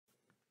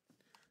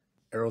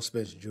Errol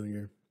Spence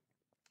Jr.,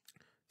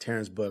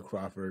 Terence Bud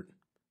Crawford.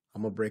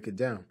 I'm going to break it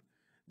down.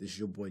 This is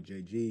your boy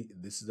JG.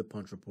 This is the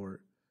Punch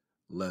Report.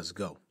 Let's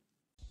go.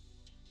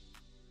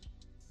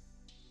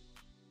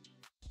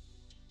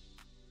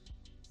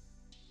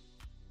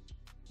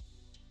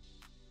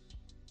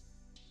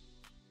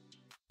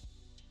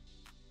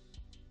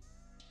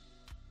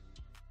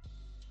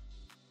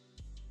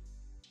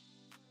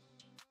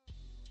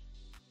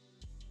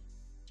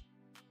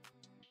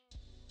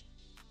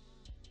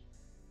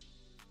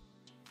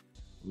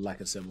 Like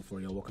I said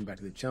before, y'all, welcome back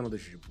to the channel.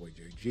 This is your boy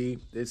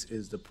JG. This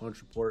is the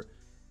Punch Report.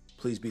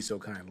 Please be so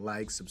kind,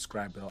 like,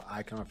 subscribe, bell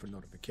icon for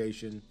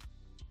notification.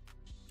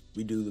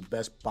 We do the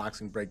best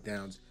boxing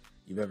breakdowns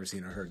you've ever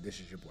seen or heard. This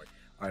is your boy.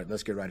 All right,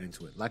 let's get right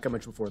into it. Like I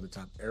mentioned before at the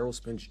top, Errol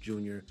Spence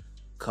Jr.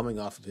 coming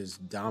off of his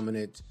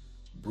dominant,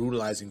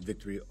 brutalizing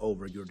victory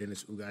over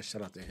Yordenis Ugas.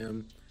 Shout out to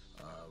him.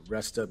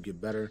 Rest up,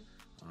 get better.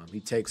 He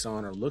takes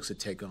on, or looks to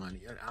take on,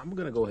 I'm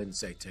going to go ahead and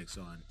say takes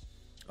on,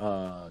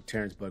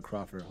 Terence Bud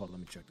Crawford. Hold on, let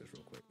me check this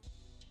real quick.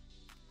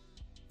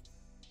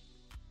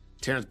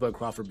 Terence Bud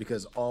Crawford,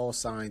 because all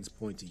signs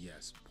point to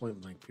yes. Point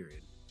blank,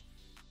 period.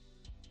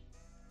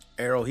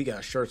 Errol, he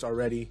got shirts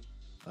already.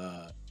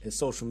 His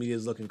social media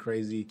is looking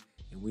crazy.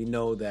 And we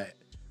know that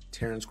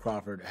Terence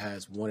Crawford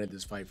has wanted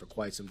this fight for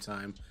quite some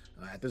time.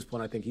 At this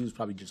point, I think he was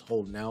probably just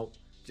holding out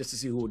just to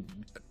see who would,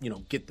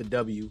 get the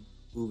W,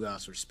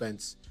 Ugas or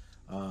Spence,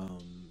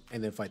 and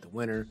then fight the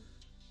winner.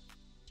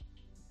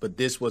 But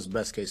this was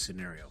best case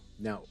scenario.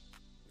 Now,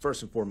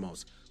 first and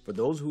foremost, for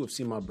those who have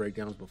seen my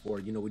breakdowns before,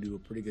 we do a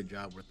pretty good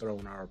job. We're thorough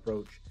in our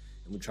approach,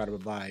 and we try to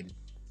provide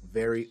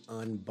very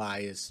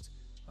unbiased,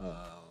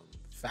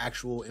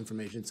 factual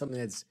information, something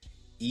that's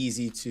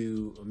easy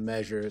to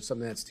measure,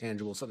 something that's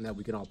tangible, something that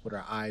we can all put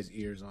our eyes,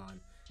 ears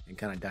on, and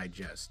kind of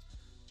digest.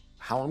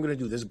 How I'm going to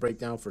do this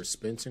breakdown for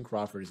Spence and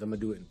Crawford is I'm going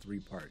to do it in 3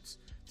 parts.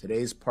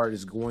 Today's part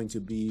is going to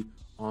be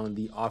on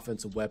the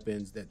offensive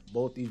weapons that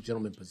both these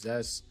gentlemen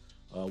possess,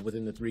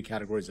 within the 3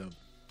 categories of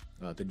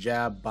the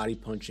jab, body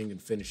punching,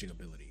 and finishing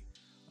ability.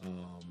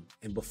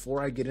 And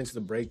before I get into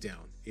the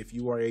breakdown, if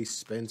you are a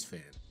Spence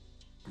fan,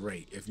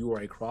 great. If you are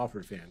a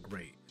Crawford fan,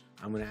 great.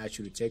 I'm going to ask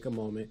you to take a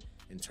moment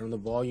and turn the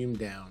volume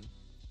down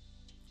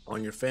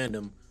on your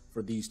fandom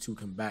for these 2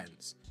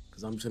 combatants,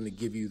 because I'm just going to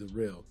give you the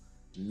real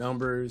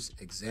numbers,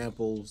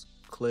 examples,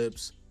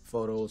 clips,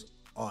 photos,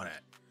 all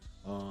that.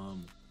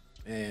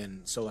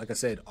 And so, like I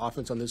said,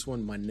 offense on this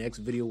one. My next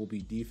video will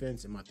be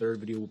defense, and my 3rd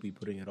video will be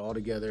putting it all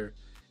together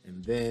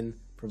and then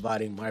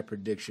providing my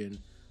prediction.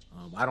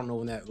 I don't know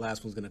when that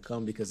last one's going to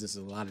come, because this is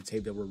a lot of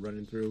tape that we're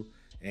running through,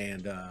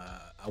 and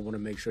I want to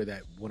make sure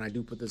that when I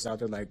do put this out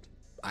there, like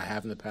I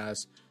have in the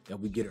past, that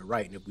we get it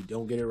right. And if we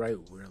don't get it right,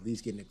 we're at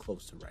least getting it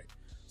close to right.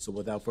 So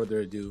without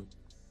further ado,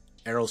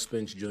 Errol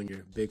Spence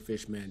Jr., Big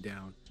Fish Man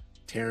down,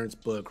 Terence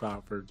Bud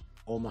Crawford,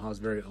 Omaha's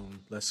very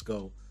own. Let's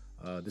go.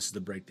 This is the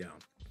breakdown.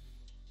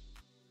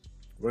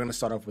 We're going to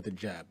start off with the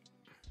jab.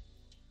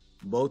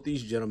 Both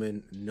these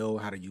gentlemen know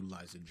how to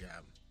utilize the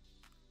jab,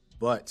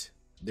 but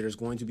there's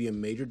going to be a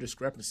major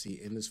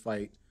discrepancy in this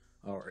fight,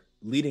 or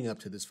leading up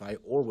to this fight,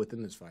 or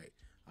within this fight.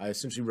 I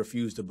essentially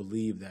refuse to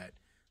believe that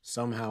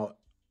somehow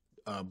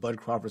Bud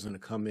Crawford's going to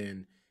come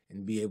in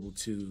and be able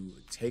to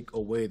take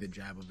away the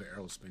jab of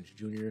Errol Spence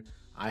Jr.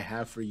 I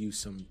have for you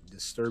some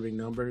disturbing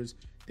numbers.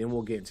 Then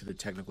we'll get into the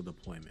technical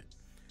deployment.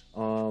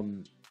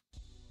 In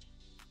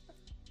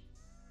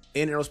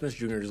Errol Spence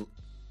Jr.'s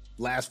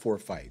last 4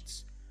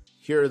 fights,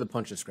 here are the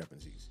punch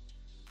discrepancies.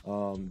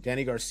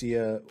 Danny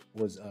Garcia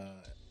was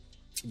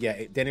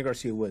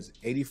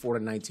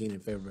 84-19 in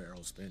favor of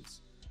Errol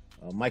Spence.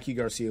 Mikey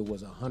Garcia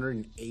was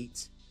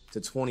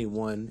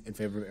 108-21 in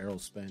favor of Errol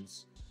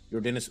Spence.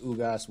 Yordenis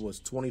Ugas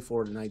was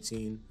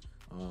 24-19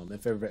 in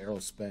favor of Errol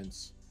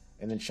Spence.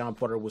 And then Sean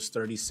Porter was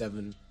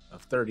 37-30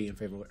 in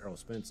favor of Errol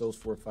Spence. Those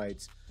 4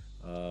 fights,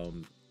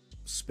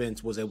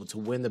 Spence was able to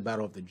win the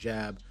battle of the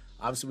jab.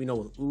 Obviously, we know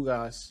with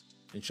Ugas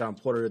and Sean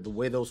Porter, the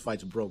way those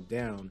fights broke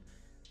down,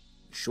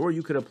 sure,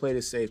 you could have played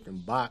it safe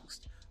and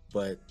boxed,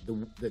 but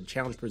the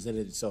challenge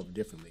presented itself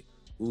differently.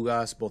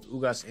 Both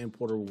Ugas and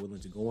Porter were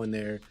willing to go in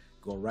there,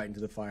 go right into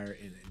the fire,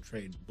 and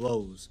trade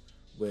blows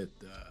with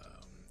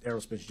Errol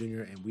Spence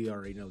Jr., and we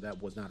already know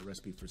that was not a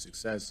recipe for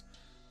success.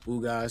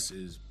 Ugas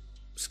is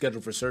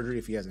scheduled for surgery,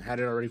 if he hasn't had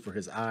it already, for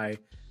his eye.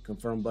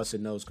 Confirmed busted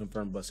nose,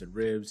 confirmed busted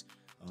ribs.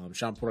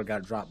 Sean Porter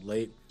got dropped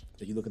late.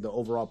 If you look at the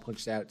overall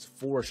punch stats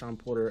for Sean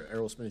Porter,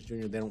 Errol Spence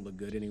Jr., they don't look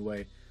good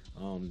anyway.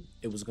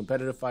 It was a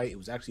competitive fight. It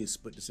was actually a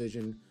split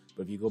decision.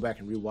 But if you go back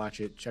and rewatch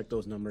it, check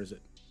those numbers.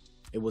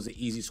 It was an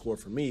easy score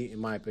for me, in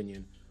my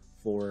opinion,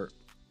 for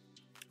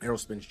Errol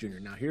Spence Jr.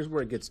 Now, here's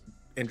where it gets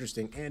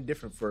interesting and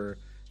different for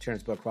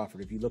Terence Bud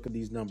Crawford. If you look at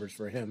these numbers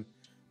for him,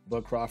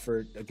 Bud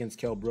Crawford against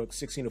Kell Brooks,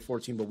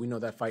 16-14, but we know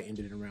that fight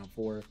ended in round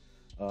 4.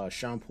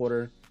 Sean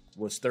Porter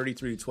was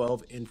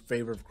 33-12 in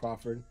favor of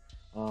Crawford.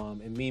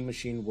 And Mean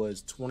Machine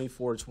was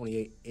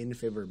 24-28 in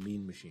favor of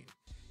Mean Machine.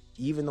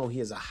 Even though he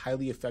has a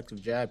highly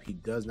effective jab, he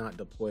does not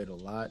deploy it a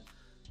lot.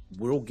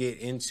 We'll get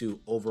into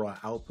overall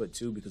output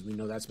too, because we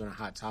know that's been a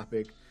hot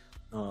topic.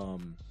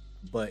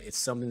 but it's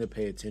something to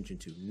pay attention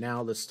to.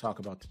 Now let's talk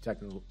about the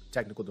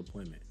technical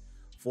deployment.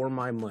 For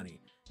my money,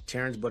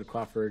 Terence Bud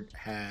Crawford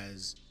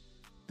has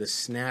the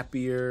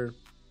snappier,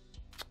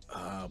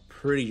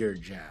 prettier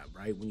jab,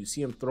 right? When you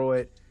see him throw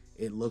it,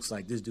 it looks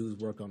like this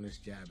dude's worked on this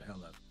jab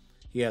hella.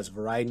 He has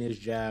variety in his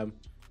jab.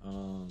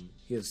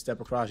 He has a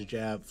step across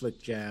jab,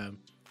 flick jab.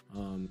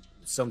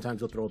 Sometimes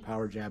he'll throw a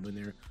power jab in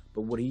there.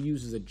 But what he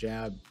uses a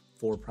jab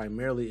for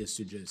primarily is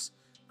to just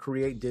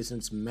create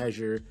distance,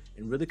 measure,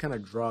 and really kind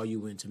of draw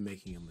you into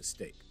making a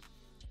mistake.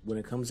 When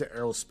it comes to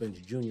Errol Spence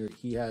Jr.,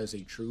 he has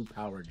a true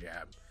power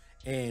jab.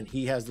 And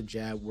he has the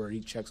jab where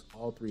he checks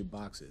all three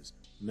boxes: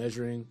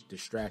 measuring,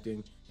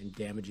 distracting, and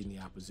damaging the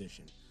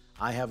opposition.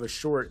 I have a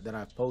short that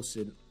I've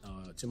posted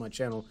to my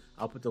channel.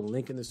 I'll put the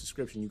link in this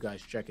description. You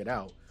guys check it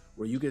out,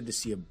 where you get to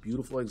see a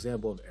beautiful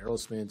example of Errol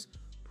Spence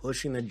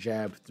pushing the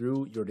jab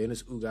through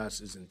Yordenis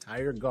Ugas's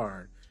entire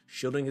guard,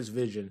 shielding his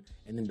vision,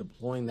 and then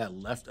deploying that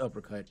left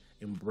uppercut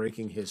and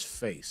breaking his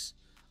face,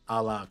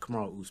 a la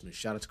Kamaru Usman.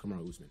 Shout out to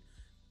Kamaru Usman.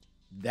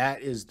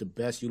 That is the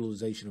best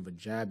utilization of a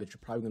jab that you're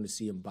probably going to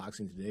see in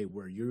boxing today,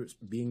 where you're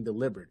being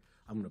deliberate.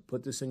 I'm going to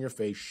put this in your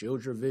face,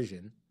 shield your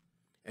vision,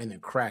 and then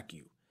crack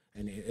you.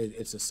 And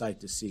it's a sight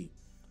to see.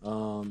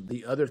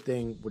 The other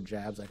thing with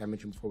jabs, like I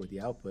mentioned before with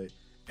the output,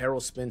 Errol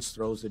Spence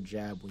throws a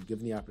jab when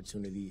given the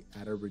opportunity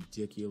at a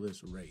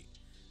ridiculous rate.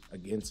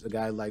 Against a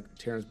guy like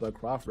Terence Bud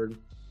Crawford,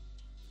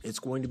 it's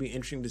going to be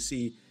interesting to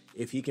see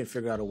if he can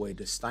figure out a way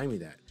to stymie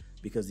that.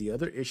 Because the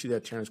other issue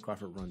that Terence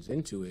Crawford runs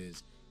into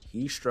is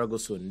he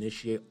struggles to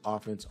initiate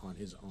offense on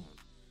his own.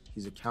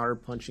 He's a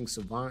counter-punching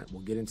savant.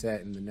 We'll get into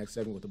that in the next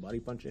segment with the body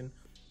punching.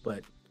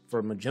 But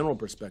from a general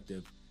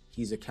perspective,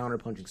 he's a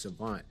counter-punching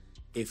savant.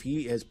 If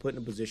he is put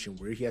in a position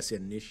where he has to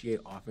initiate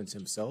offense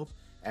himself,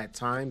 at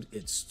times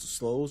it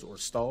slows or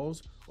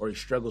stalls, or he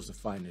struggles to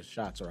find his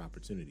shots or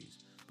opportunities.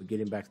 But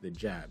getting back to the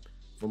jab,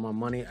 for my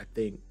money, I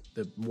think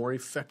the more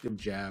effective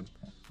jab,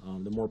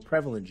 the more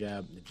prevalent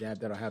jab, the jab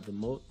that'll have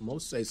the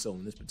most say-so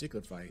in this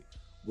particular fight,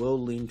 will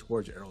lean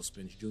towards Errol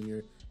Spence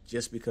Jr.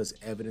 just because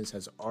evidence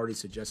has already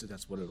suggested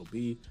that's what it'll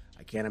be.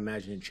 I can't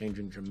imagine it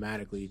changing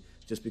dramatically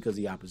just because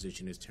the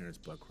opposition is Terence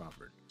Bud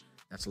Crawford.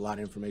 That's a lot of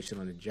information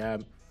on the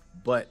jab,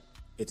 but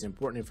it's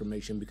important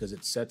information because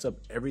it sets up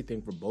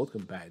everything for both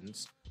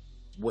combatants,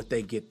 what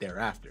they get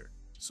thereafter.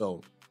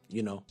 So,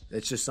 you know,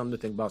 it's just something to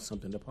think about,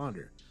 something to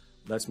ponder.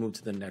 Let's move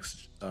to the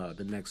next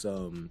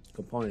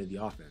component of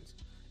the offense.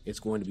 It's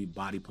going to be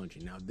body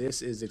punching. Now,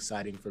 this is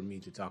exciting for me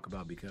to talk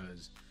about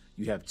because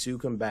you have two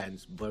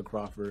combatants, Bud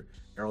Crawford,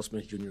 Errol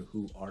Spence Jr.,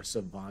 who are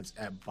savants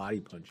at body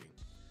punching.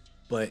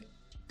 But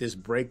this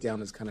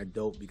breakdown is kind of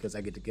dope because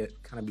I get to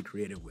kind of be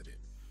creative with it.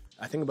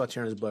 I think about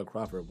Terence Bud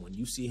Crawford. When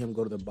you see him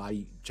go to the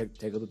body, take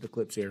a look at the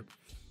clips here.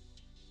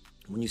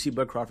 When you see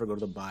Bud Crawford go to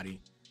the body,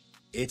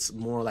 it's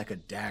more like a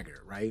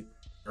dagger, right?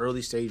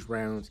 Early stage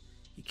rounds,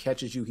 he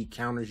catches you, he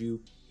counters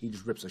you, he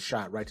just rips a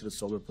shot right to the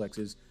solar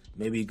plexus.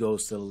 Maybe he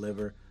goes to the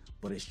liver,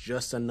 but it's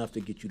just enough to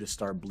get you to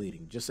start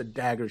bleeding. Just a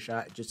dagger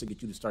shot just to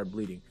get you to start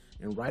bleeding.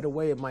 And right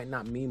away, it might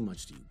not mean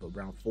much to you, but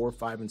round 4,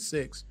 5, and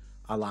 6,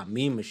 a la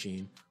Mean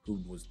Machine,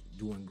 who was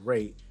doing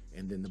great,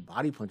 and then the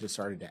body punches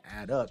started to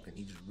add up, and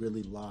he just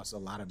really lost a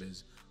lot of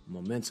his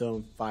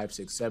momentum, 5,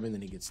 6, 7,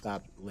 then he gets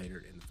stopped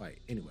later in the fight.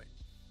 Anyway,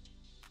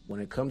 when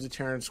it comes to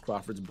Terence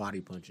Crawford's body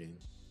punching,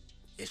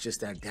 it's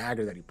just that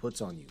dagger that he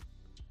puts on you.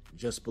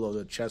 Just below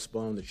the chest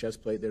bone, the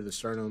chest plate there, the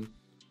sternum,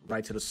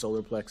 right to the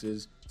solar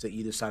plexus, to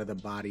either side of the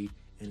body,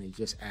 and it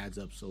just adds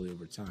up slowly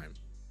over time.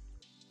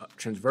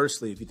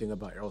 Transversely, if you think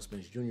about Errol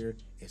Spence Jr.,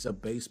 it's a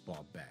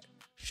baseball bat.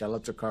 Shout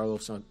out to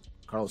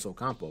Carlos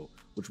Ocampo,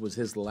 which was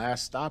his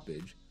last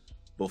stoppage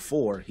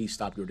before he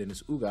stopped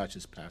Yordenis Ugas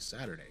this past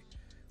Saturday.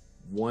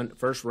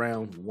 First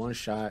round, one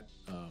shot,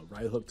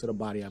 right hook to the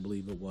body, I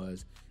believe it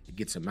was. It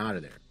gets him out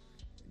of there.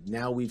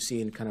 Now we've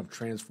seen kind of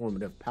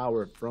transformative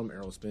power from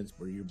Errol Spence,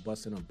 where you're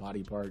busting up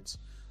body parts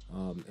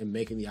and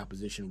making the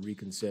opposition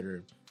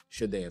reconsider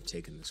should they have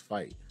taken this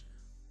fight.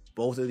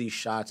 Both of these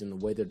shots and the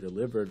way they're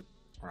delivered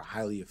are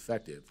highly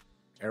effective.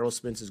 Errol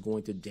Spence is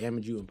going to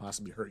damage you and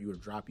possibly hurt you or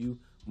drop you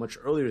much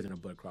earlier than a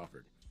Bud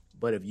Crawford.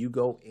 But if you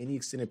go any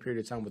extended period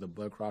of time with a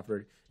Bud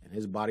Crawford and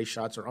his body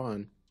shots are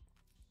on,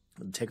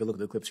 take a look at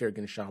the clips here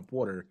against Shawn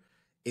Porter,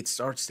 it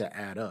starts to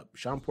add up.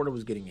 Shawn Porter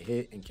was getting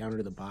hit and countered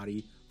to the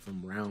body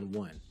from round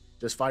 1.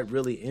 This fight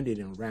really ended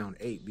in round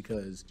 8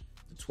 because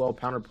the 12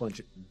 power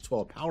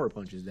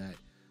punches that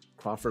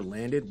Crawford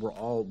landed were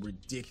all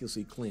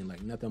ridiculously clean,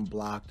 like nothing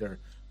blocked or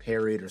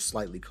parried or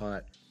slightly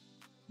caught.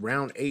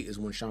 Round 8 is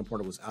when Shawn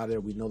Porter was out of there.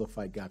 We know the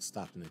fight got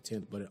stopped in the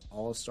 10th, but it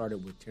all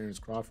started with Terence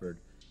Crawford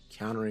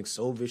countering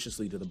so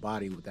viciously to the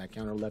body with that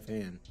counter left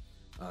hand.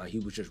 He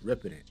was just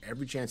ripping it.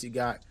 Every chance he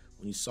got,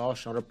 when you saw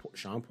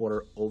Shawn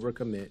Porter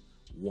overcommit,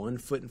 one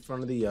foot in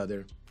front of the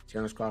other,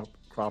 Terence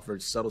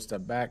Crawford subtle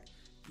step back,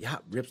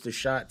 rips the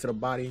shot to the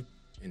body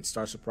and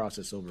starts the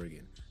process over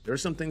again. There are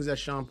some things that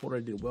Shawn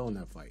Porter did well in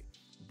that fight,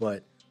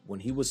 but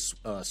when he was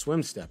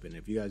swim stepping,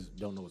 if you guys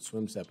don't know what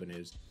swim stepping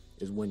is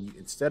when you,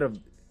 instead of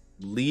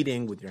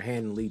leading with your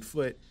hand and lead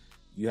foot,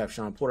 you have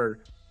Shawn Porter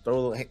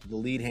throw the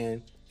lead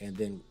hand and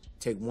then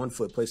take one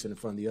foot, place it in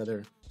front of the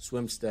other,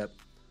 swim step,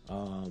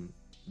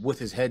 with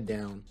his head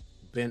down,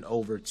 bent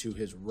over to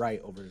his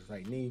right, over his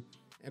right knee.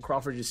 And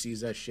Crawford just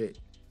sees that shit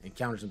and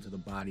counters him to the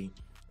body,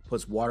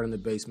 puts water in the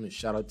basement.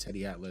 Shout out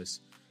Teddy Atlas.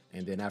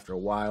 And then after a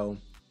while,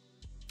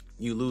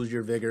 you lose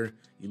your vigor,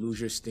 you lose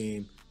your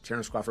steam.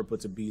 Terence Crawford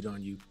puts a beat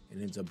on you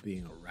and ends up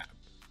being a wrap.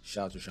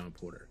 Shout out to Shawn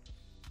Porter.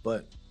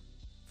 But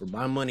for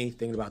my money,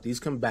 thinking about these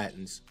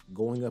combatants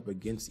going up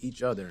against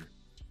each other,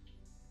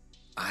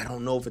 I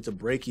don't know if it's a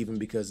break even,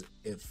 because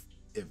if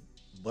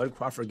Bud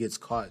Crawford gets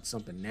caught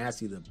something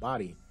nasty to the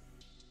body,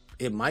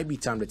 it might be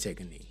time to take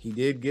a knee. He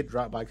did get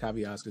dropped by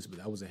Kavyauskas, but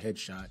that was a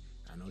headshot.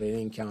 I know they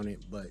didn't count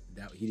it, but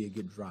he did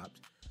get dropped.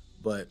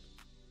 But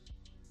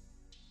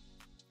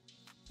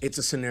it's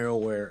a scenario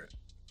where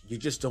you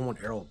just don't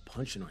want Errol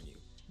punching on you,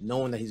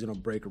 knowing that he's going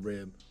to break a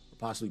rib or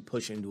possibly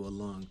push into a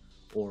lung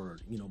or,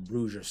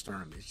 bruise your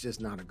sternum. It's just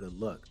not a good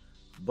look.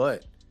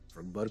 But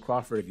for Bud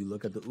Crawford, if you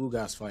look at the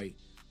Ugas fight,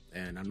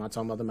 and I'm not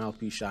talking about the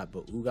mouthpiece shot,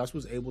 but Ugas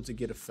was able to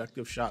get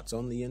effective shots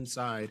on the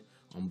inside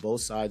on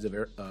both sides of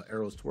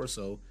Errol's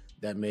torso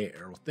that made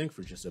Errol think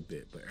for just a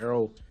bit. But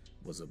Errol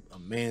was a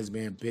man's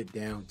man, bit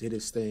down, did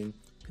his thing,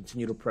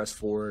 continued to press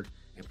forward,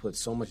 and put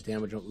so much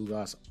damage on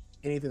Ugas.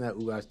 Anything that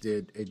Ugas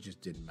did, it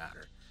just didn't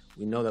matter.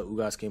 We know that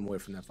Ugas came away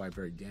from that fight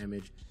very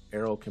damaged.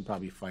 Errol can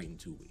probably fight in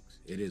 2 weeks.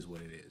 It is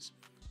what it is.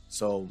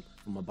 So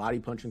from a body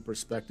punching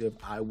perspective,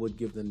 I would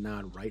give the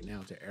nod right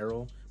now to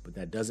Errol, but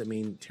that doesn't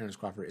mean Terence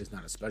Crawford is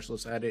not a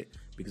specialist at it,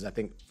 because I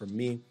think for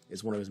me,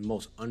 it's one of his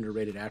most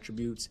underrated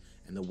attributes,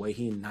 and the way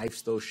he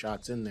knifes those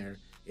shots in there,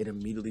 it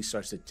immediately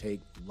starts to take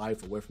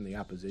life away from the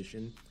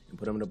opposition and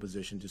put him in a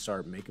position to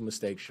start making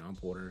mistakes, Shawn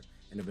Porter,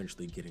 and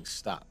eventually getting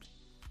stopped.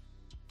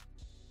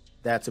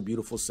 That's a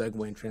beautiful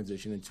segue and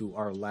transition into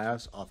our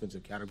last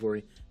offensive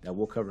category that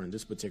we'll cover in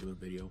this particular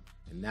video,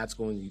 and that's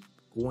going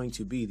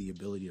to be the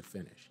ability to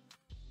finish.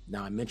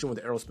 Now, I mentioned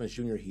with Errol Spence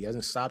Jr., he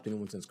hasn't stopped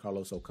anyone since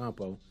Carlos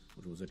Ocampo,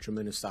 which was a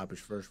tremendous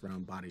stoppage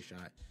first-round body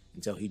shot,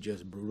 until he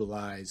just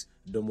brutalized,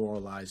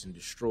 demoralized, and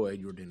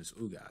destroyed Yordenis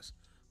Ugas.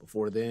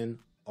 Before then,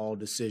 all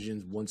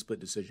decisions, one split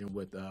decision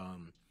with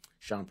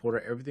Shawn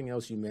Porter, everything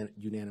else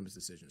unanimous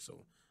decision.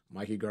 So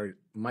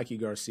Mikey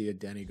Garcia,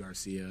 Danny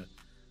Garcia,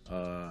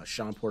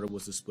 Shawn Porter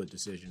was the split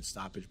decision,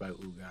 stoppage by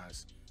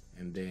Ugas,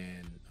 and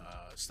then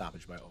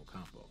stoppage by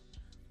Ocampo.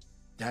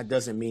 That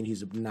doesn't mean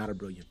he's not a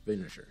brilliant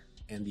finisher.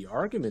 And the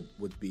argument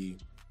would be,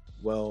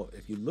 well,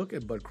 if you look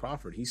at Bud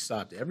Crawford, he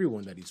stopped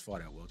everyone that he's fought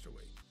at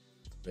welterweight.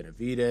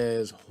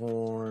 Benavidez,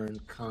 Horn,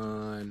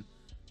 Khan,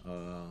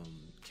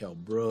 Kell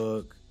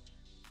Brook,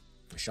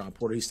 Shawn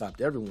Porter, he stopped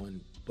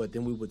everyone. But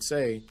then we would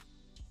say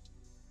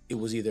it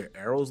was either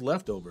Errol's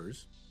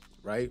leftovers,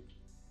 right?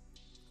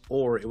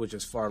 Or it was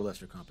just far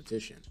lesser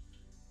competition.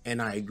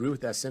 And I agree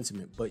with that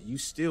sentiment, but you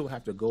still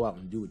have to go out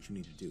and do what you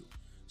need to do.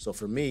 So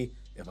for me,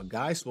 if a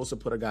guy's supposed to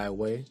put a guy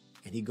away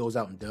and he goes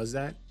out and does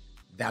that,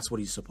 that's what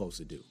he's supposed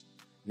to do.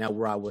 Now,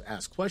 where I would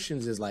ask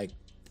questions is like,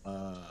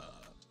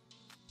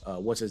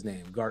 what's his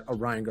name?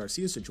 Ryan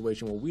Garcia's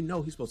situation, where we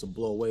know he's supposed to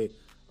blow away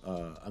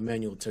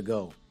Emmanuel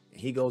Tagoe, and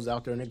he goes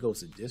out there and it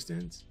goes the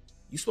distance.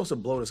 You're supposed to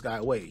blow this guy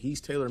away.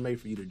 He's tailor-made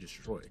for you to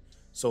destroy.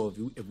 So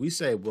if we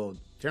say, well,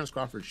 Terence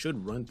Crawford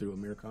should run through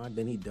Amir Khan,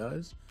 then he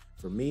does.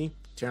 For me,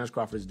 Terence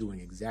Crawford is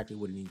doing exactly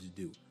what he needs to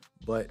do.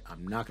 But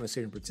I'm not going to sit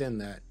here and pretend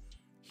that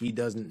he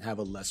doesn't have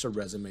a lesser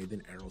resume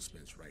than Errol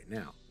Spence right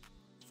now.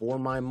 For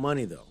my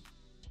money, though,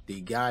 the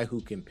guy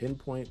who can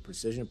pinpoint,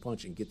 precision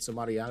punch, and get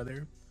somebody out of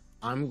there,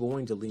 I'm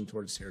going to lean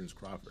towards Terence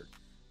Crawford.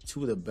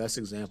 Two of the best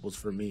examples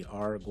for me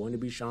are going to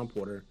be Shawn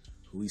Porter,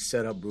 who he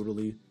set up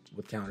brutally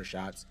with counter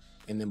shots,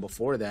 and then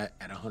before that,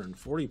 at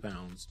 140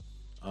 pounds,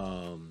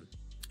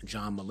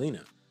 John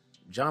Molina.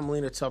 John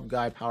Molina, tough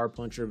guy, power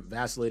puncher,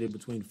 vacillated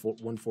between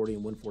 140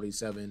 and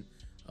 147.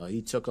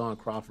 He took on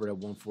Crawford at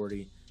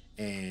 140,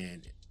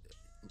 and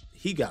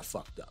he got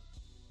fucked up.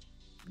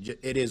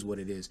 It is what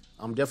it is.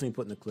 I'm definitely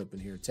putting the clip in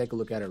here. Take a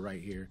look at it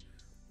right here.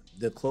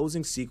 The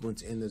closing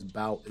sequence in this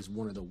bout is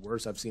one of the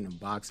worst I've seen in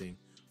boxing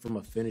from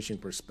a finishing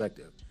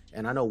perspective.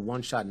 And I know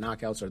one-shot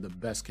knockouts are the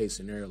best case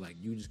scenario. Like,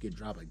 you just get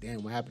dropped. Like,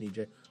 damn, what happened,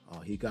 EJ? Oh,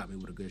 he got me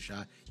with a good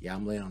shot. Yeah,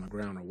 I'm laying on the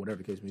ground, or whatever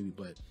the case may be.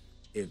 But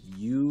if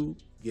you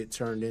get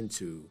turned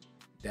into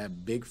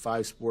that Big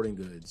Five Sporting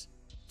Goods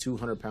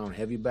 200-pound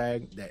heavy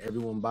bag that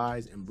everyone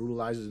buys and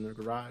brutalizes in their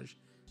garage,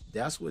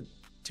 that's what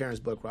Terence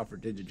Bud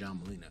Crawford did to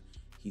John Molina.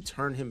 He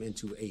turned him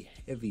into a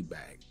heavy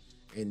bag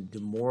and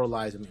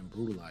demoralized him and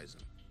brutalized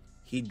him.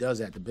 He does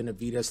that. The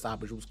Benavidez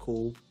stoppage was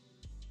cool.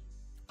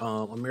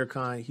 Amir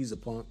Khan, he's a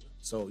punk.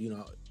 So,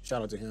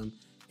 shout out to him.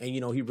 And,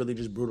 he really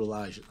just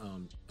brutalized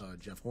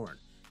Jeff Horn.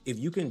 If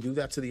you can do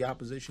that to the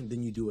opposition,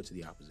 then you do it to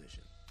the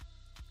opposition.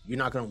 You're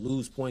not going to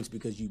lose points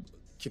because you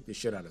kick the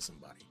shit out of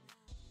somebody.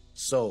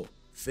 So,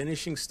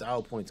 finishing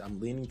style points, I'm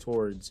leaning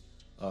towards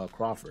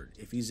Crawford.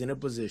 If he's in a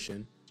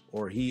position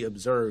or he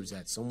observes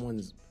that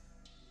someone's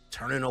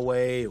turning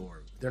away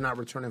or they're not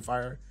returning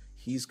fire,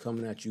 he's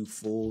coming at you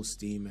full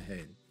steam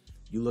ahead.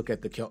 You look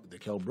at the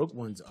Kell Brook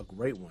one's a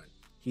great one.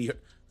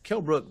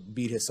 Kell Brook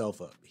beat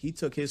himself up. He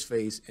took his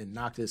face and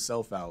knocked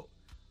himself out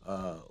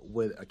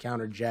with a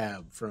counter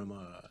jab from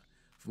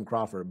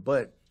Crawford.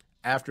 But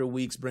after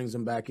weeks brings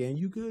him back in.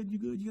 You good?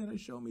 You gotta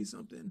show me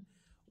something.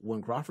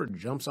 When Crawford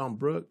jumps on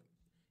Brook,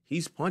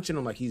 he's punching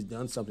him like he's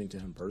done something to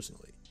him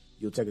personally.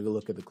 You'll take a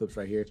look at the clips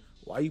right here.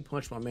 Why you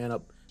punch my man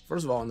up?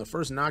 First of all, in the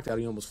first knockout,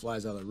 he almost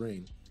flies out of the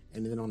ring.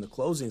 And then on the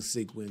closing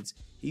sequence,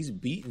 he's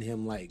beating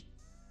him like,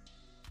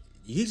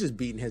 he's just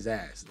beating his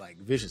ass, like,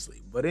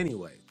 viciously. But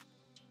anyway,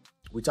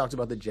 we talked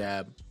about the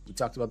jab, we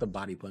talked about the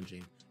body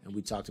punching, and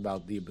we talked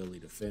about the ability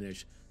to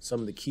finish. Some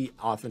of the key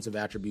offensive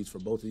attributes for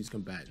both of these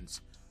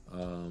combatants.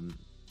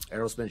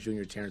 Errol Spence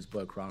Jr., Terence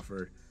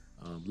Crawford.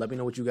 Let me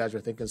know what you guys are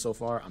thinking so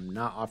far. I'm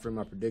not offering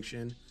my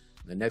prediction.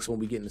 The next one,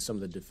 we get into some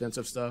of the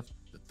defensive stuff.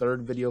 The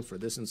third video for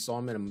this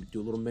installment, I'm going to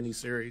do a little mini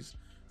series.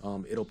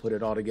 It'll put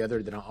it all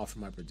together. Then I'll offer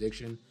my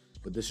prediction.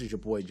 But this is your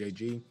boy,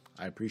 JG.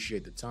 I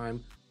appreciate the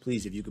time.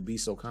 Please, if you could be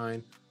so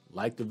kind,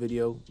 like the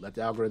video. Let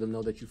the algorithm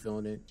know that you're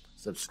feeling it.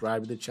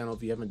 Subscribe to the channel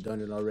if you haven't done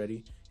it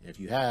already. And if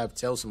you have,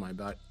 tell somebody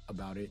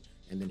about it.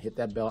 And then hit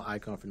that bell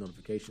icon for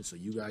notifications so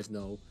you guys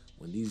know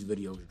when these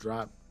videos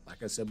drop.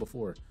 Like I said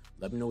before,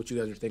 let me know what you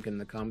guys are thinking in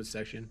the comment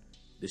section.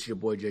 This is your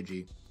boy,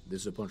 JG.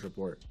 This is a Punch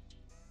Report.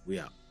 We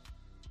out.